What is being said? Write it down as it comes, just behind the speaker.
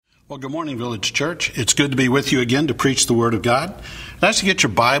Well, good morning, Village Church. It's good to be with you again to preach the Word of God. I'd ask you to get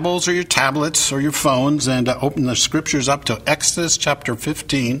your Bibles or your tablets or your phones and open the Scriptures up to Exodus chapter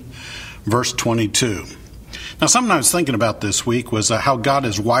 15, verse 22. Now, something I was thinking about this week was how God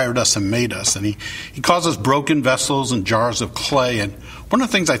has wired us and made us. And He calls us broken vessels and jars of clay. And one of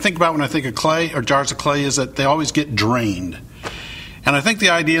the things I think about when I think of clay or jars of clay is that they always get drained. And I think the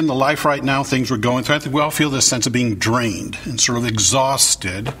idea in the life right now, things we're going through, I think we all feel this sense of being drained and sort of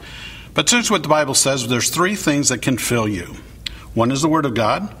exhausted. But here's what the Bible says. There's three things that can fill you. One is the Word of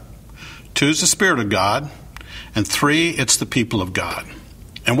God. Two is the Spirit of God. And three, it's the people of God.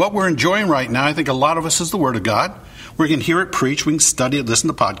 And what we're enjoying right now, I think a lot of us, is the Word of God. We can hear it preached. We can study it, listen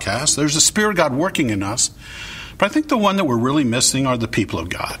to podcasts. There's the Spirit of God working in us. But I think the one that we're really missing are the people of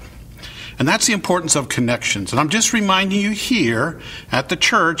God. And that's the importance of connections. And I'm just reminding you here at the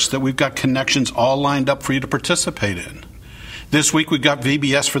church that we've got connections all lined up for you to participate in. This week we've got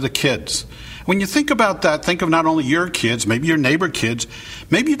VBS for the kids. When you think about that, think of not only your kids, maybe your neighbor kids.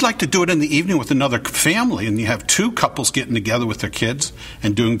 Maybe you'd like to do it in the evening with another family, and you have two couples getting together with their kids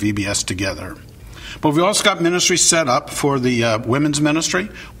and doing VBS together. But we've also got ministry set up for the women's ministry,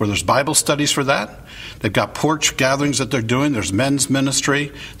 where there's Bible studies for that. They've got porch gatherings that they're doing. There's men's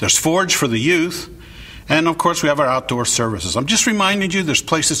ministry. There's Forge for the youth. And, of course, we have our outdoor services. I'm just reminding you there's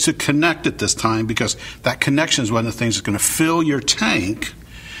places to connect at this time, because that connection is one of the things that's going to fill your tank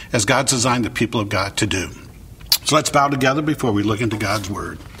as God's designed the people of God to do. So let's bow together before we look into God's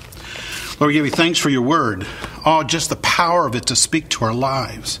Word. Lord, we give you thanks for your Word. Oh, just the power of it to speak to our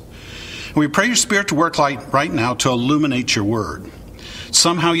lives. And we pray your Spirit to work right now to illuminate your Word.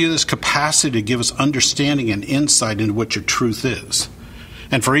 Somehow you have this capacity to give us understanding and insight into what your truth is.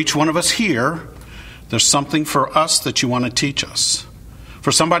 And for each one of us here, there's something for us that you want to teach us.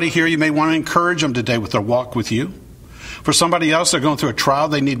 For somebody here, you may want to encourage them today with their walk with you. For somebody else, they're going through a trial,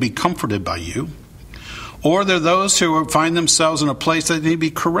 they need to be comforted by you. Or there are those who find themselves in a place that need to be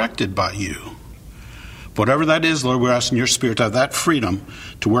corrected by you. Whatever that is, Lord, we're asking your Spirit to have that freedom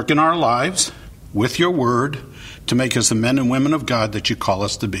to work in our lives with your Word to make us the men and women of God that you call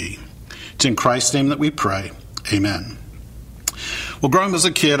us to be. It's in Christ's name that we pray. Amen. Well, growing up as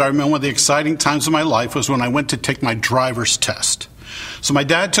a kid, I remember one of the exciting times of my life was when I went to take my driver's test. So my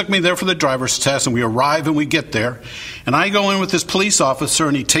dad took me there for the driver's test, and we arrive and we get there. And I go in with this police officer,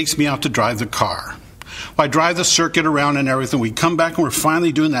 and he takes me out to drive the car. Well, I drive the circuit around and everything. We come back, and we're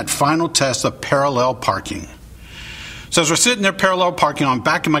finally doing that final test of parallel parking. So as we're sitting there parallel parking, I'm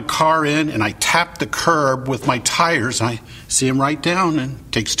backing my car in, and I tap the curb with my tires. I see him right down, and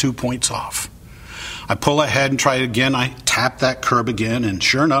it takes 2 points off. I pull ahead and try it again. I tap that curb again, and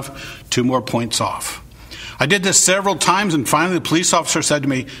sure enough, 2 more points off. I did this several times, and finally the police officer said to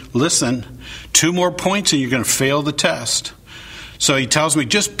me, listen, 2 more points and you're going to fail the test. So he tells me,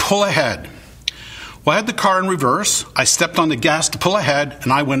 just pull ahead. Well, I had the car in reverse. I stepped on the gas to pull ahead,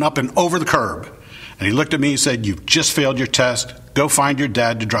 and I went up and over the curb. And he looked at me and said, you've just failed your test. Go find your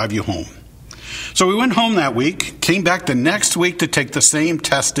dad to drive you home. So we went home that week, came back the next week to take the same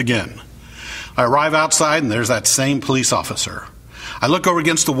test again. I arrive outside, and there's that same police officer. I look over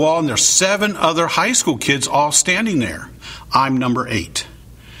against the wall, and there's 7 other high school kids all standing there. I'm number 8.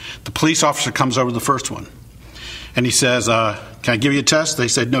 The police officer comes over to the first one, and he says, can I give you a test? They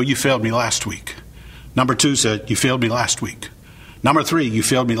said, no, you failed me last week. Number 2 said, you failed me last week. Number 3, you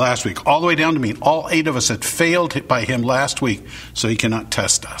failed me last week. All the way down to me. All 8 of us had failed by him last week, so he cannot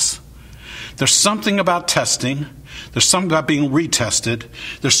test us. There's something about testing. There's something about being retested.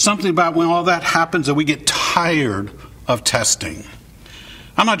 There's something about when all that happens that we get tired of testing.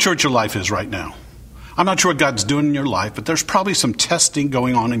 I'm not sure what your life is right now. I'm not sure what God's doing in your life, but there's probably some testing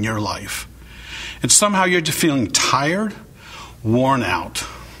going on in your life. And somehow you're just feeling tired, worn out.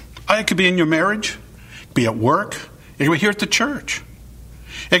 It could be in your marriage. It could be at work. It could be here at the church.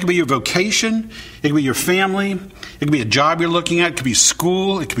 It could be your vocation. It could be your family. It could be a job you're looking at. It could be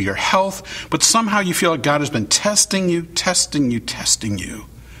school. It could be your health. But somehow you feel like God has been testing you.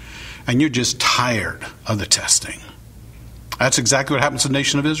 And you're just tired of the testing. That's exactly what happens to the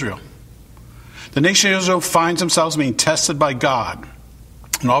nation of Israel. The nation of Israel finds themselves being tested by God.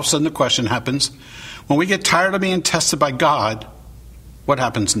 And all of a sudden the question happens, when we get tired of being tested by God, what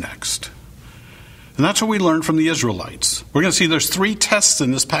happens next? And that's what we learned from the Israelites. We're going to see there's 3 tests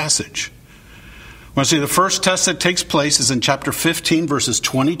in this passage. We're going to see the first test that takes place is in chapter 15, verses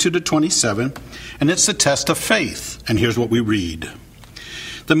 22 to 27, and it's the test of faith. And here's what we read.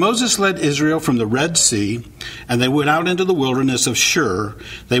 Then Moses led Israel from the Red Sea, and they went out into the wilderness of Shur.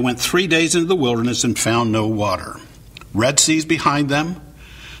 They went 3 days into the wilderness and found no water. Red Sea's behind them.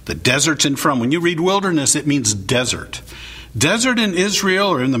 The desert's in front. When you read wilderness, it means desert. Desert in Israel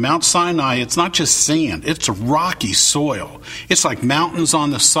or in the Mount Sinai, it's not just sand. It's a rocky soil. It's like mountains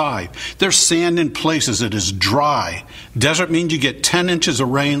on the side. There's sand in places. It is dry. Desert means you get 10 inches of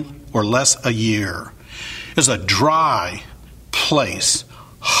rain or less a year. It's a dry place,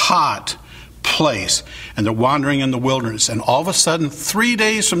 hot place. And they're wandering in the wilderness. And all of a sudden, 3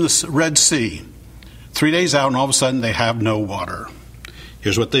 days from the Red Sea, 3 days out, and all of a sudden they have no water.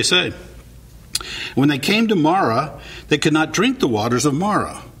 Here's what they say. When they came to Marah, they could not drink the waters of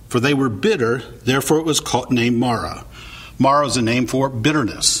Marah, for they were bitter, therefore it was named Marah. Marah is a name for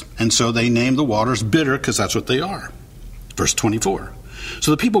bitterness, and so they named the waters bitter because that's what they are. Verse 24.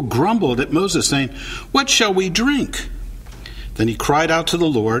 So the people grumbled at Moses, saying, "What shall we drink?" Then he cried out to the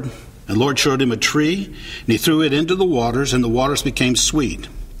Lord, and the Lord showed him a tree, and he threw it into the waters, and the waters became sweet.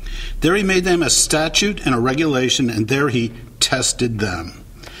 There he made them a statute and a regulation, and there he tested them.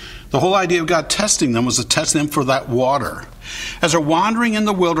 The whole idea of God testing them was to test them for that water. As they're wandering in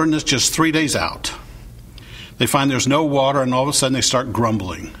the wilderness just 3 days out, they find there's no water, and all of a sudden they start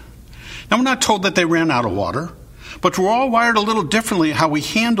grumbling. Now, we're not told that they ran out of water, but we're all wired a little differently how we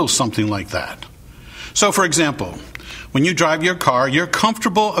handle something like that. So, for example, when you drive your car, you're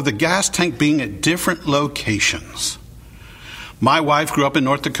comfortable of the gas tank being at different locations. My wife grew up in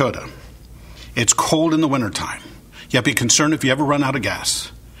North Dakota. It's cold in the wintertime. You have to be concerned if you ever run out of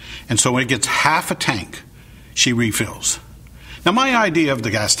gas. And so when it gets half a tank, she refills. Now, my idea of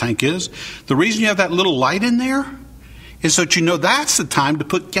the gas tank is the reason you have that little light in there is so that you know that's the time to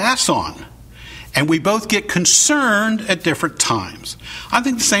put gas on. And we both get concerned at different times. I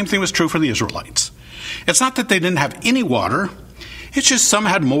think the same thing was true for the Israelites. It's not that they didn't have any water. It's just some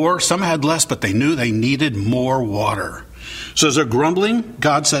had more, some had less, but they knew they needed more water. So as they're grumbling,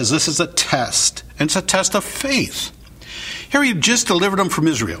 God says this is a test. And it's a test of faith. Here he just delivered them from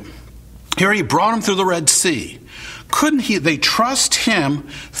Israel. Here he brought them through the Red Sea. Couldn't they trust him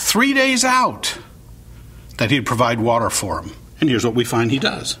 3 days out that he'd provide water for them? And here's what we find he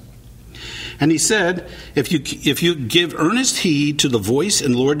does. And he said, if you give earnest heed to the voice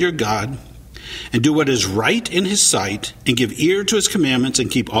in the Lord your God, and do what is right in his sight, and give ear to his commandments,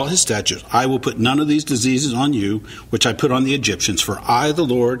 and keep all his statutes, I will put none of these diseases on you, which I put on the Egyptians, for I, the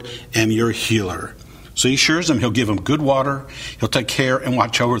Lord, am your healer. So he assures them he'll give them good water, he'll take care and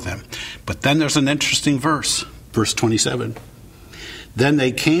watch over them. But then there's an interesting verse, verse 27. Then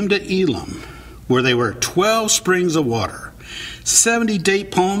they came to Elim, where there were 12 springs of water, 70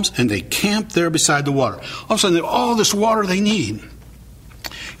 date palms, and they camped there beside the water. All of a sudden, they have all this water they need.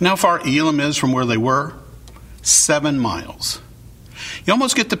 You know how far Elim is from where they were? 7 miles. You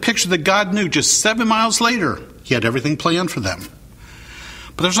almost get the picture that God knew just 7 miles later, he had everything planned for them.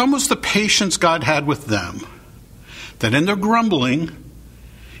 But there's almost the patience God had with them, that in their grumbling,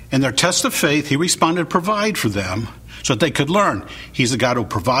 in their test of faith, he responded to provide for them so that they could learn. He's the God who will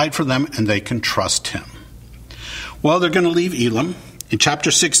provide for them and they can trust him. Well, they're going to leave Elim. In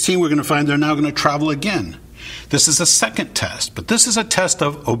chapter 16, we're going to find they're now going to travel again. This is a second test, but this is a test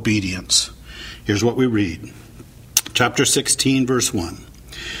of obedience. Here's what we read. Chapter 16, verse 1.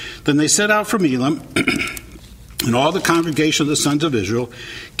 Then they set out from Elim, and all the congregation of the sons of Israel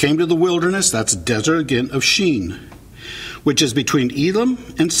came to the wilderness, that's desert again, of Shin, which is between Elim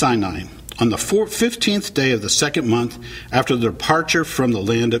and Sinai, on the 15th day of the second month after the departure from the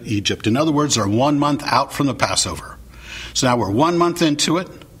land of Egypt. In other words, they're 1 month out from the Passover. So now we're 1 month into it,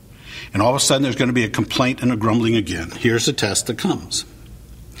 and all of a sudden there's going to be a complaint and a grumbling again. Here's the test that comes.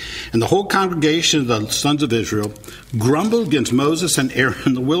 And the whole congregation of the sons of Israel grumbled against Moses and Aaron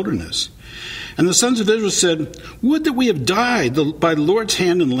in the wilderness. And the sons of Israel said, "Would that we have died by the Lord's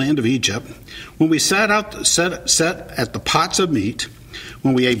hand in the land of Egypt, when we sat at the pots of meat,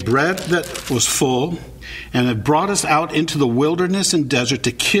 when we ate bread that was full, and had brought us out into the wilderness and desert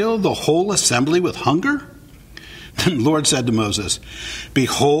to kill the whole assembly with hunger?" Then the Lord said to Moses,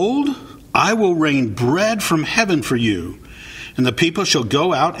 "Behold, I will rain bread from heaven for you, and the people shall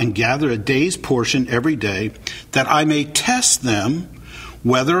go out and gather a day's portion every day, that I may test them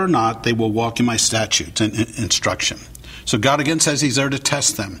whether or not they will walk in my statutes and instruction." So God again says he's there to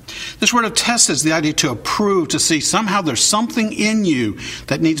test them. This word of test is the idea to approve, to see somehow there's something in you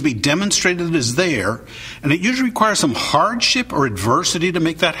that needs to be demonstrated as there, and it usually requires some hardship or adversity to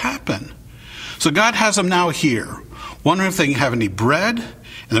make that happen. So God has them now here, wondering if they have any bread, and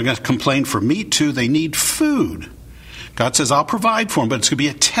they're going to complain for meat too. They need food. God says, I'll provide for them, but it's going to be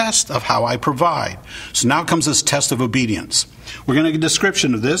a test of how I provide. So now comes this test of obedience. We're going to get a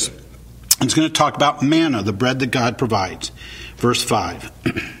description of this. And it's going to talk about manna, the bread that God provides. Verse 5.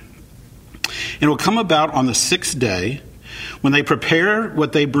 It will come about on the 6th day, when they prepare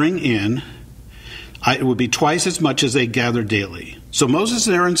what they bring in, It would be twice as much as they gathered daily. So Moses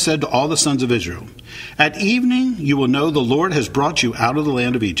and Aaron said to all the sons of Israel, "At evening you will know the Lord has brought you out of the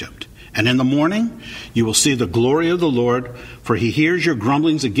land of Egypt. And in the morning you will see the glory of the Lord, for he hears your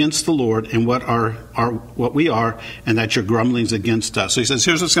grumblings against the Lord and what we are, and that your grumblings against us." So he says,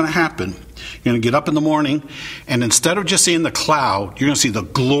 here's what's going to happen. You're going to get up in the morning, and instead of just seeing the cloud, you're going to see the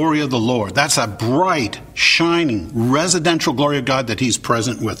glory of the Lord. That's that bright, shining, residential glory of God that he's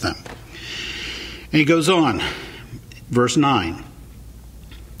present with them. And he goes on, verse 9.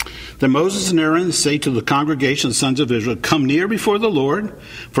 Then Moses and Aaron say to the congregation of the sons of Israel, "Come near before the Lord,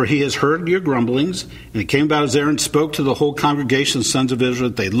 for he has heard your grumblings." And it came about as Aaron spoke to the whole congregation of the sons of Israel,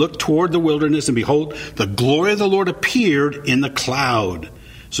 that they looked toward the wilderness, and behold, the glory of the Lord appeared in the cloud.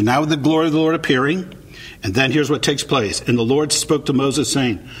 So now with the glory of the Lord appearing, and then here's what takes place. And the Lord spoke to Moses,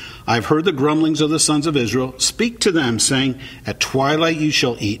 saying, "I have heard the grumblings of the sons of Israel. Speak to them, saying, at twilight you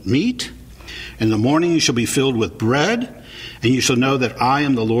shall eat meat, in the morning you shall be filled with bread, and you shall know that I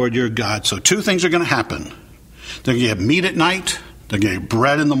am the Lord your God." So two things are going to happen. They're going to get meat at night. They're going to get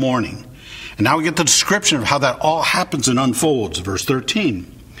bread in the morning. And now we get the description of how that all happens and unfolds. Verse 13.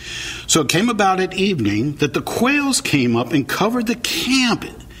 So it came about at evening that the quails came up and covered the camp.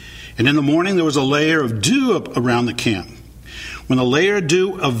 And in the morning there was a layer of dew up around the camp. When the layer of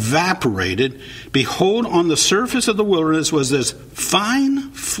dew evaporated, behold, on the surface of the wilderness was this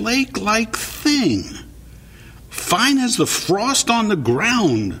fine flake-like thing, fine as the frost on the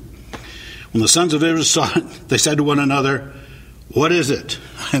ground. When the sons of Israel saw it, they said to one another, "What is it?"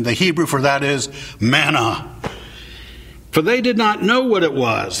 And the Hebrew for that is manna. For they did not know what it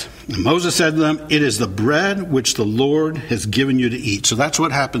was. And Moses said to them, "It is the bread which the Lord has given you to eat." So that's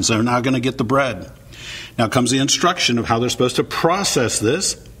what happens. They're now going to get the bread. Now comes the instruction of how they're supposed to process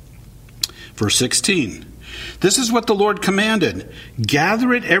this. Verse 16. "This is what the Lord commanded.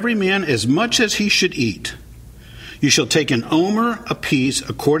 Gather it every man as much as he should eat. You shall take an omer apiece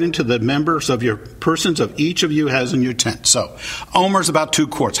according to the members of your persons of each of you has in your tent." So omer is about 2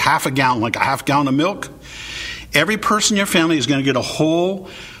 quarts, half a gallon, like a half gallon of milk. Every person in your family is going to get a whole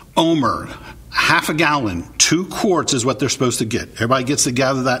omer, half a gallon, 2 quarts is what they're supposed to get. Everybody gets to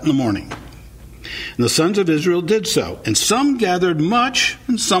gather that in the morning. And the sons of Israel did so. And some gathered much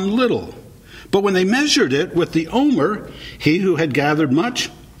and some little. But when they measured it with the omer, he who had gathered much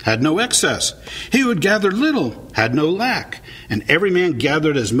had no excess. He who had gathered little had no lack. And every man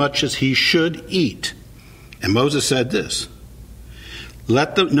gathered as much as he should eat. And Moses said this,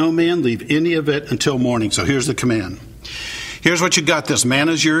 "Let no man leave any of it until morning." So here's the command. Here's what you got. This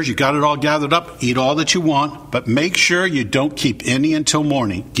manna is yours. You got it all gathered up. Eat all that you want. But make sure you don't keep any until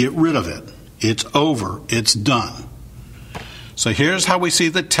morning. Get rid of it. It's over. It's done. So here's how we see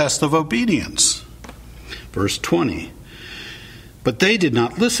the test of obedience. Verse 20. "But they did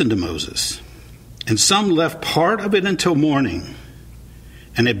not listen to Moses, and some left part of it until morning,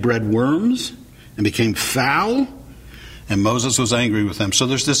 and it bred worms and became foul, and Moses was angry with them." So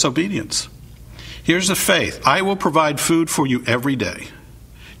there's disobedience. Here's the faith. "I will provide food for you every day.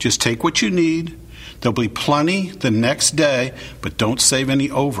 Just take what you need. There'll be plenty the next day, but don't save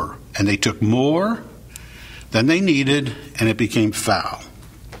any over." And they took more than they needed, and it became foul.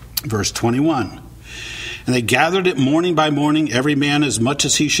 Verse 21. "And they gathered it morning by morning, every man as much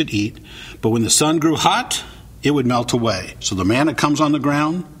as he should eat. But when the sun grew hot, it would melt away." So the manna comes on the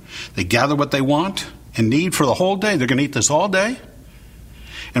ground. They gather what they want and need for the whole day. They're going to eat this all day.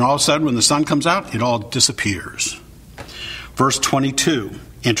 And all of a sudden, when the sun comes out, it all disappears. Verse 22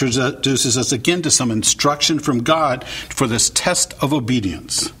 introduces us again to some instruction from God for this test of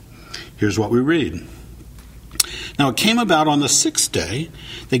obedience. Here's what we read. "Now it came about on the 6th day,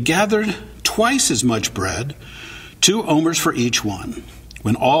 they gathered twice as much bread, 2 omers for each one.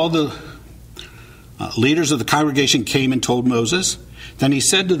 When all the leaders of the congregation came and told Moses, then he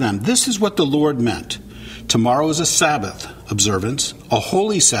said to them, 'This is what the Lord meant. Tomorrow is a Sabbath observance, a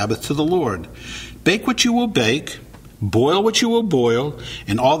holy Sabbath to the Lord. Bake what you will bake, boil what you will boil,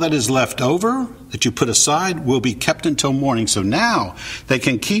 and all that is left over that you put aside will be kept until morning.'" So now they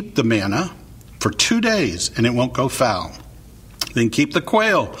can keep the manna for 2 days and it won't go foul. They can keep the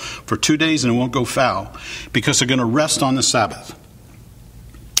quail for 2 days and it won't go foul because they're going to rest on the Sabbath.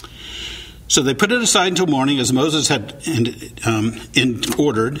 So they put it aside until morning as Moses had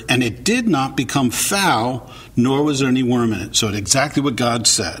ordered, and it did not become foul, nor was there any worm in it. So it's exactly what God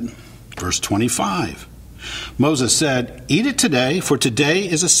said. Verse 25. Moses said, "Eat it today, for today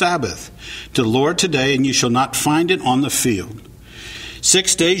is a Sabbath to the Lord today, and you shall not find it on the field.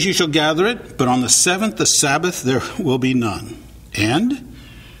 6 days you shall gather it, but on the 7th, the Sabbath, there will be none." And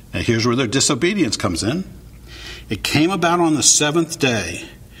here's where their disobedience comes in. "It came about on the 7th day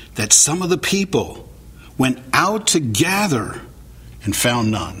that some of the people went out to gather and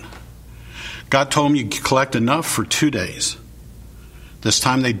found none. God told them you collect enough for 2 days. This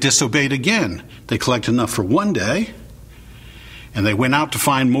time they disobeyed again. They collected enough for 1 day, and they went out to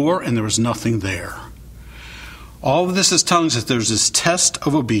find more, and there was nothing there. All of this is telling us that there's this test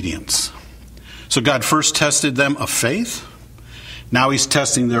of obedience. So God first tested them of faith. Now he's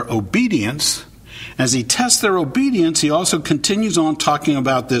testing their obedience. As he tests their obedience, he also continues on talking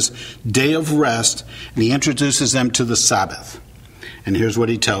about this day of rest, and he introduces them to the Sabbath. And here's what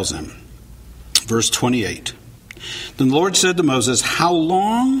he tells them. Verse 28. Then the Lord said to Moses, "How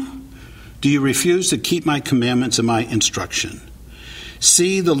long do you refuse to keep my commandments and my instruction?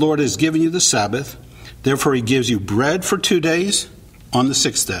 See, the Lord has given you the Sabbath. Therefore he gives you bread for 2 days. On the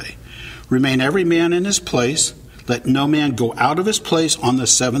 6th day, remain every man in his place. Let no man go out of his place on the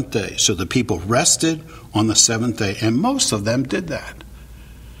 7th day." So the people rested on the 7th day, and most of them did that.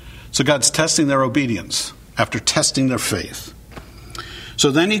 So God's testing their obedience after testing their faith. So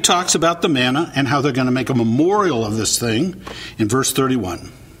then he talks about the manna and how they're going to make a memorial of this thing in verse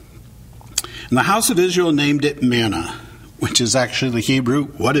 31. And the house of Israel named it manna, which is actually the Hebrew,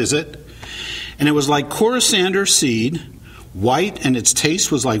 what is it? And it was like coriander seed, white, and its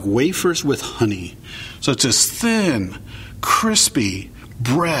taste was like wafers with honey. So it's this thin, crispy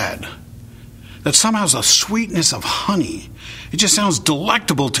bread that somehow has a sweetness of honey. It just sounds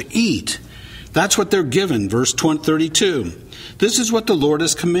delectable to eat. That's what they're given. Verse 32. This is what the Lord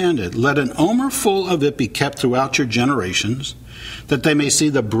has commanded. Let an omer full of it be kept throughout your generations, that they may see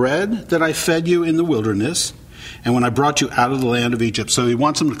the bread that I fed you in the wilderness, and when I brought you out of the land of Egypt. So he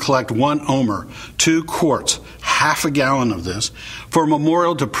wants them to collect 1 omer, 2 quarts, half a gallon of this, for a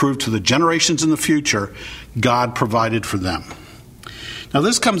memorial to prove to the generations in the future God provided for them. Now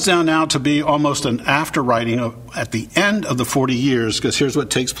this comes down now to be almost an after writing at the end of the 40 years, because here's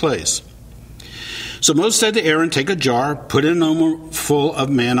what takes place. So Moses said to Aaron, "Take a jar, put an omer full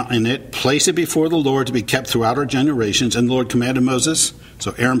of manna in it, place it before the Lord to be kept throughout our generations." And the Lord commanded Moses.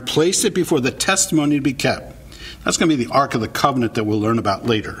 So Aaron placed it before the testimony to be kept. That's going to be the Ark of the Covenant that we'll learn about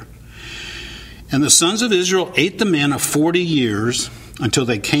later. And the sons of Israel ate the manna 40 years until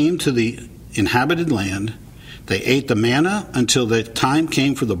they came to the inhabited land. They ate the manna until the time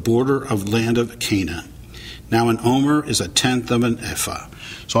came for the border of land of Canaan. Now an omer is 1/10 of an ephah.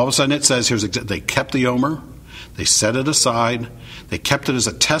 So all of a sudden it says, they kept the omer, they set it aside, they kept it as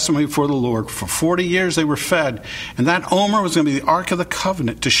a testimony before the Lord. For 40 years they were fed, and that omer was going to be the Ark of the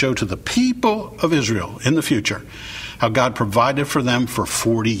Covenant to show to the people of Israel in the future how God provided for them for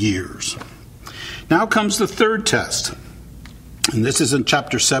 40 years. Now comes the third test, and this is in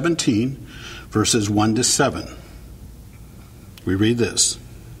chapter 17, verses 1 to 7. We read this.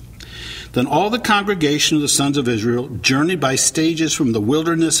 Then all the congregation of the sons of Israel journeyed by stages from the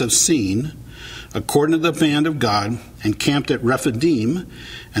wilderness of Sin, according to the command of God, and camped at Rephidim,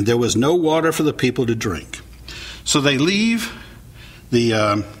 and there was no water for the people to drink. So they leave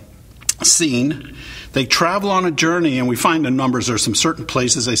the Sin, they travel on a journey, and we find in Numbers there's some certain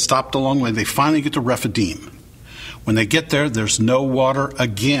places they stopped along the way. They finally get to Rephidim. When they get there, there's no water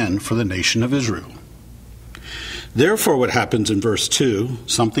again for the nation of Israel. Therefore, what happens in verse 2,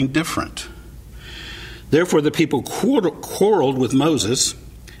 something different. Therefore, the people quarreled with Moses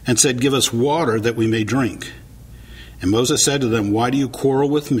and said, "Give us water that we may drink." And Moses said to them, "Why do you quarrel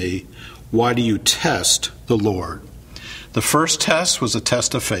with me? Why do you test the Lord?" The first test was a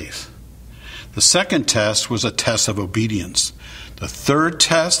test of faith. The second test was a test of obedience. The third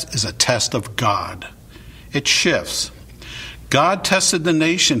test is a test of God. It shifts. God tested the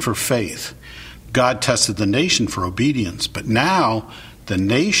nation for faith. God tested the nation for obedience, but now the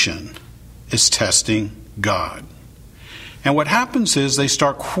nation is testing God. And what happens is they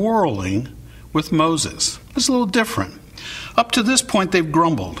start quarreling with Moses. It's a little different. Up to this point, they've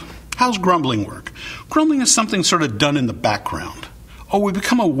grumbled. How's grumbling work? Grumbling is something sort of done in the background. Oh, we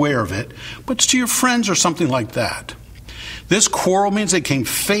become aware of it, but it's to your friends or something like that. This quarrel means they came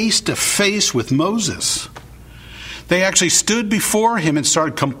face to face with Moses. They actually stood before him and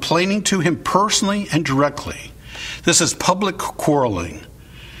started complaining to him personally and directly. This is public quarreling.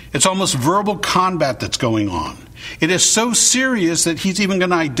 It's almost verbal combat that's going on. It is so serious that he's even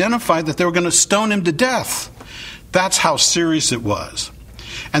going to identify that they were going to stone him to death. That's how serious it was.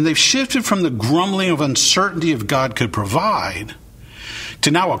 And they've shifted from the grumbling of uncertainty if God could provide to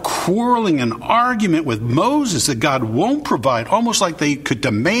now a quarreling and argument with Moses that God won't provide, almost like they could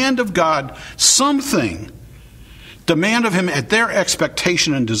demand of God something. Demand of him at their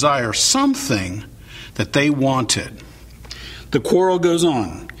expectation and desire something that they wanted. The quarrel goes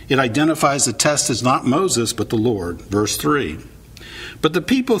on. It identifies the test as not Moses, but the Lord. Verse 3. But the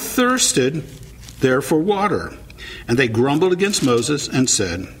people thirsted there for water. And they grumbled against Moses and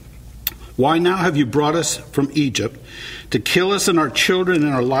said, "Why now have you brought us from Egypt to kill us and our children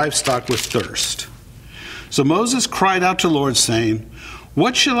and our livestock with thirst?" So Moses cried out to the Lord, saying,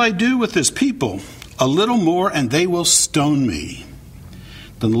 "What shall I do with this people? A little more and they will stone me."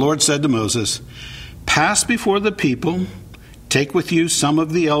 Then the Lord said to Moses, "Pass before the people, take with you some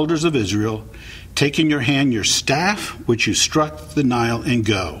of the elders of Israel, take in your hand your staff, which you struck the Nile, and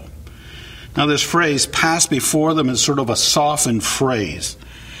go." Now this phrase, pass before them, is sort of a softened phrase.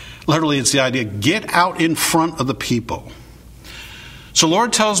 Literally, it's the idea, get out in front of the people. So the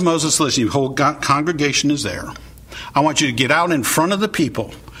Lord tells Moses, listen, the whole congregation is there. I want you to get out in front of the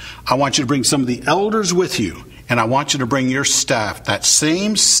people. I want you to bring some of the elders with you, and I want you to bring your staff, that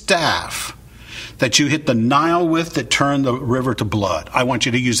same staff that you hit the Nile with that turned the river to blood. I want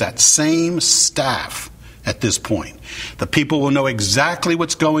you to use that same staff at this point. The people will know exactly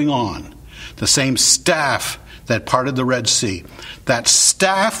what's going on. The same staff that parted the Red Sea. That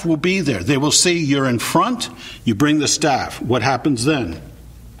staff will be there. They will see you're in front, you bring the staff. What happens then?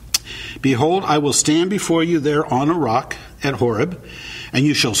 "Behold, I will stand before you there on a rock at Horeb, and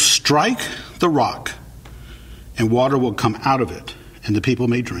you shall strike the rock, and water will come out of it, and the people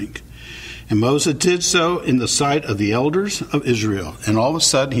may drink." And Moses did so in the sight of the elders of Israel. And all of a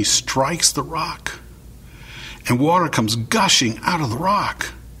sudden he strikes the rock, and water comes gushing out of the rock.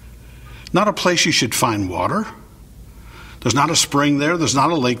 Not a place you should find water. There's not a spring there. There's not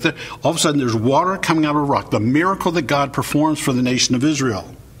a lake there. All of a sudden there's water coming out of a rock. The miracle that God performs for the nation of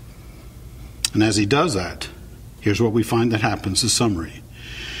Israel. And as he does that, here's what we find that happens, the summary.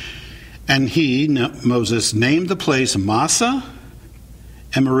 And he, Moses, named the place Massah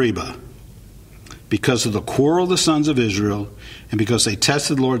and Meribah, because of the quarrel of the sons of Israel, and because they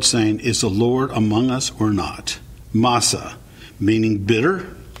tested the Lord, saying, "Is the Lord among us or not?" Massah, meaning bitter.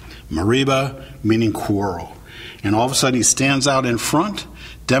 Meribah, meaning quarrel. And all of a sudden he stands out in front,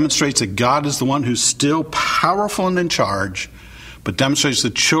 demonstrates that God is the one who's still powerful and in charge, but demonstrates to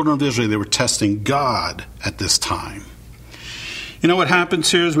the children of Israel they were testing God at this time. You know what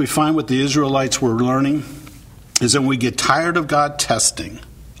happens here is we find what the Israelites were learning is that when we get tired of God testing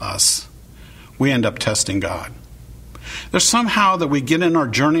us, we end up testing God. There's somehow that we get in our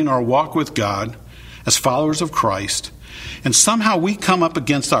journey and our walk with God as followers of Christ, and somehow we come up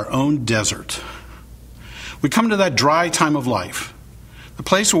against our own desert. We come to that dry time of life, the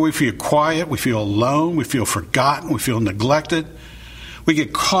place where we feel quiet, we feel alone, we feel forgotten, we feel neglected. We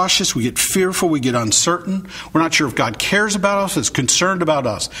get cautious, we get fearful, we get uncertain. We're not sure if God cares about us, is concerned about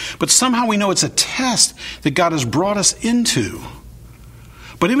us. But somehow we know it's a test that God has brought us into.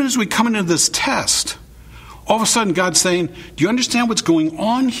 But even as we come into this test, all of a sudden God's saying, do you understand what's going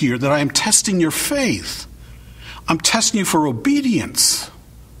on here? That I am testing your faith. I'm testing you for obedience.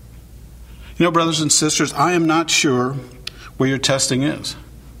 You know, brothers and sisters, I am not sure where your testing is.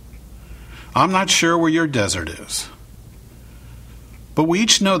 I'm not sure where your desert is. But we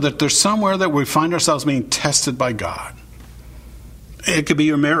each know that there's somewhere that we find ourselves being tested by God. It could be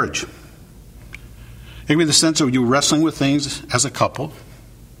your marriage. It could be the sense of you wrestling with things as a couple.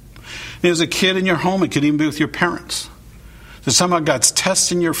 And as a kid in your home, it could even be with your parents. That somehow God's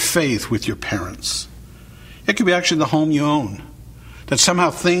testing your faith with your parents. It could be actually the home you own. That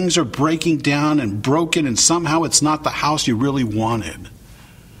somehow things are breaking down and broken, and somehow it's not the house you really wanted.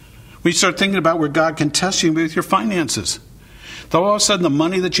 We start thinking about where God can test you with your finances. That all of a sudden the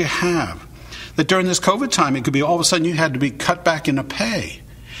money that you have, that during this COVID time, it could be all of a sudden you had to be cut back into pay.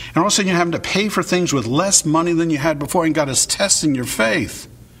 And all of a sudden you're having to pay for things with less money than you had before, and God is testing your faith,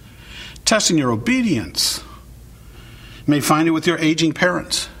 testing your obedience. You may find it with your aging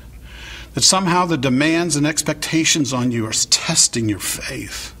parents, that somehow the demands and expectations on you are testing your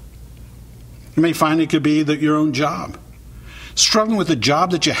faith. You may find it could be that your own job. Struggling with the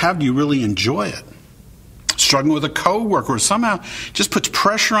job that you have, do you really enjoy it? Struggling with a coworker, somehow just puts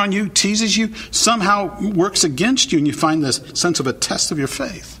pressure on you, teases you, somehow works against you, and you find this sense of a test of your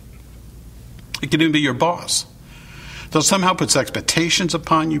faith. It could even be your boss. Though somehow puts expectations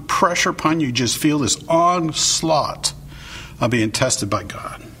upon you, pressure upon you, you just feel this onslaught of being tested by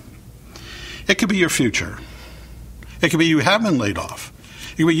God. It could be your future. It could be you have been laid off.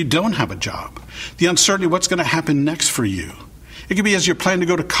 It could be you don't have a job. The uncertainty of what's going to happen next for you. It could be as you're planning to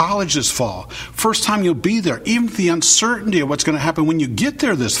go to college this fall. First time you'll be there. Even the uncertainty of what's going to happen when you get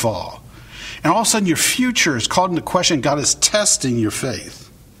there this fall. And all of a sudden your future is called into question. God is testing your faith.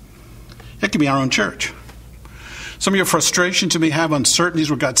 It could be our own church. Some of your frustrations, you may have uncertainties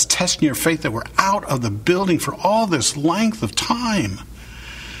where God's testing your faith, that we're out of the building for all this length of time.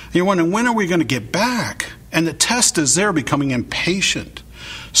 And you're wondering, when are we going to get back? And the test is there, becoming impatient,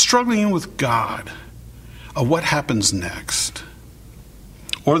 struggling with God of what happens next.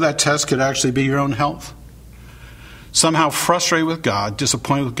 Or that test could actually be your own health. Somehow frustrated with God,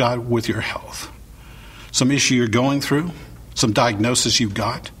 disappointed with God with your health. Some issue you're going through, some diagnosis you've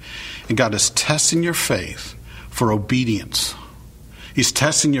got, and God is testing your faith for obedience. He's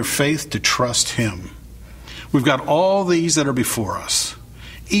testing your faith to trust Him. We've got all these that are before us,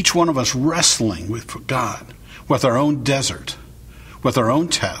 each one of us wrestling with God, with our own desert, with our own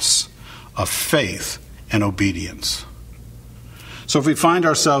tests of faith and obedience. So if we find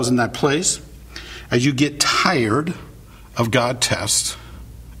ourselves in that place, as you get tired of God tests,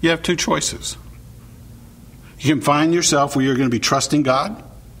 you have two choices. You can find yourself where you're going to be trusting God,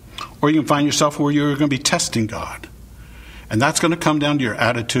 or you can find yourself where you're going to be testing God. And that's going to come down to your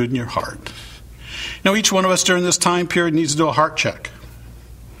attitude and your heart. Now, each one of us during this time period needs to do a heart check.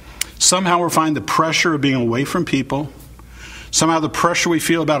 Somehow we find the pressure of being away from people. Somehow the pressure we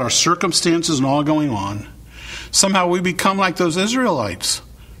feel about our circumstances and all going on. Somehow we become like those Israelites.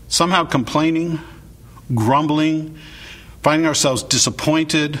 Somehow complaining, grumbling, finding ourselves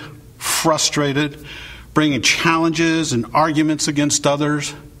disappointed, frustrated, bringing challenges and arguments against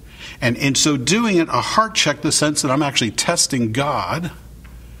others. And in so doing it, a heart check in the sense that I'm actually testing God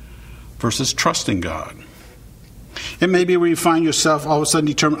versus trusting God. It may be where you find yourself all of a sudden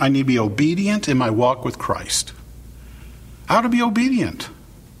determined, I need to be obedient in my walk with Christ. How to be obedient?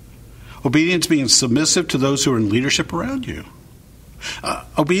 Obedience being submissive to those who are in leadership around you.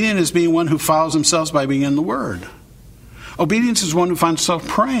 Obedient is being one who follows themselves by being in the Word. Obedience is one who finds himself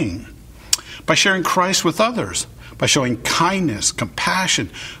praying, by sharing Christ with others, by showing kindness, compassion,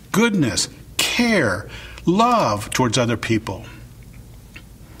 goodness, care, love towards other people.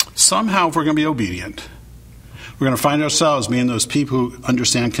 Somehow, if we're going to be obedient, we're going to find ourselves being those people who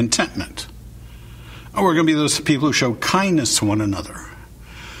understand contentment. Or we're going to be those people who show kindness to one another,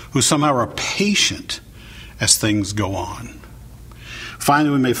 who somehow are patient as things go on.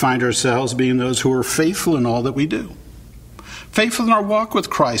 Finally, we may find ourselves being those who are faithful in all that we do. Faithful in our walk with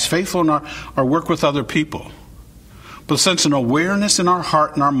Christ, faithful in our work with other people. But a sense of awareness in our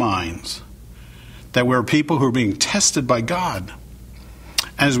heart and our minds that we're people who are being tested by God.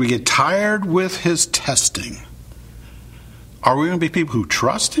 As we get tired with His testing, are we going to be people who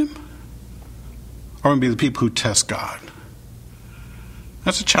trust Him? Or are we going to be the people who test God?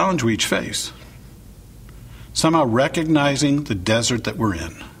 That's a challenge we each face. Somehow recognizing the desert that we're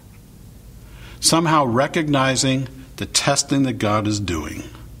in. Somehow recognizing the testing that God is doing.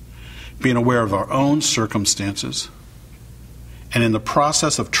 Being aware of our own circumstances. And in the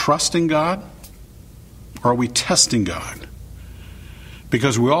process of trusting God, or are we testing God?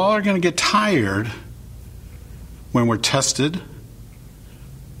 Because we all are going to get tired when we're tested.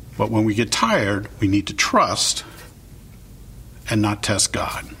 But when we get tired, we need to trust and not test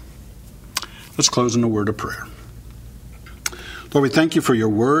God. Let's close in a word of prayer. Lord, we thank you for your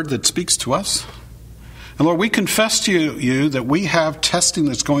word that speaks to us. And Lord, we confess to you that we have testing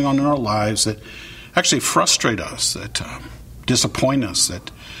that's going on in our lives that actually frustrate us, that disappoint us,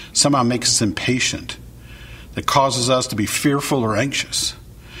 that somehow makes us impatient, that causes us to be fearful or anxious.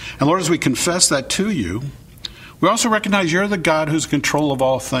 And Lord, as we confess that to you, we also recognize you're the God who's in control of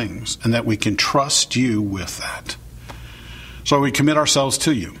all things and that we can trust you with that. So we commit ourselves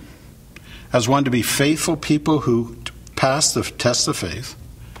to you as one to be faithful people who pass the test of faith,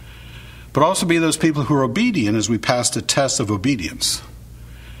 but also be those people who are obedient as we pass the test of obedience.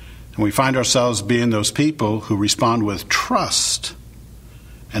 And we find ourselves being those people who respond with trust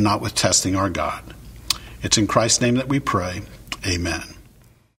and not with testing our God. It's in Christ's name that we pray. Amen.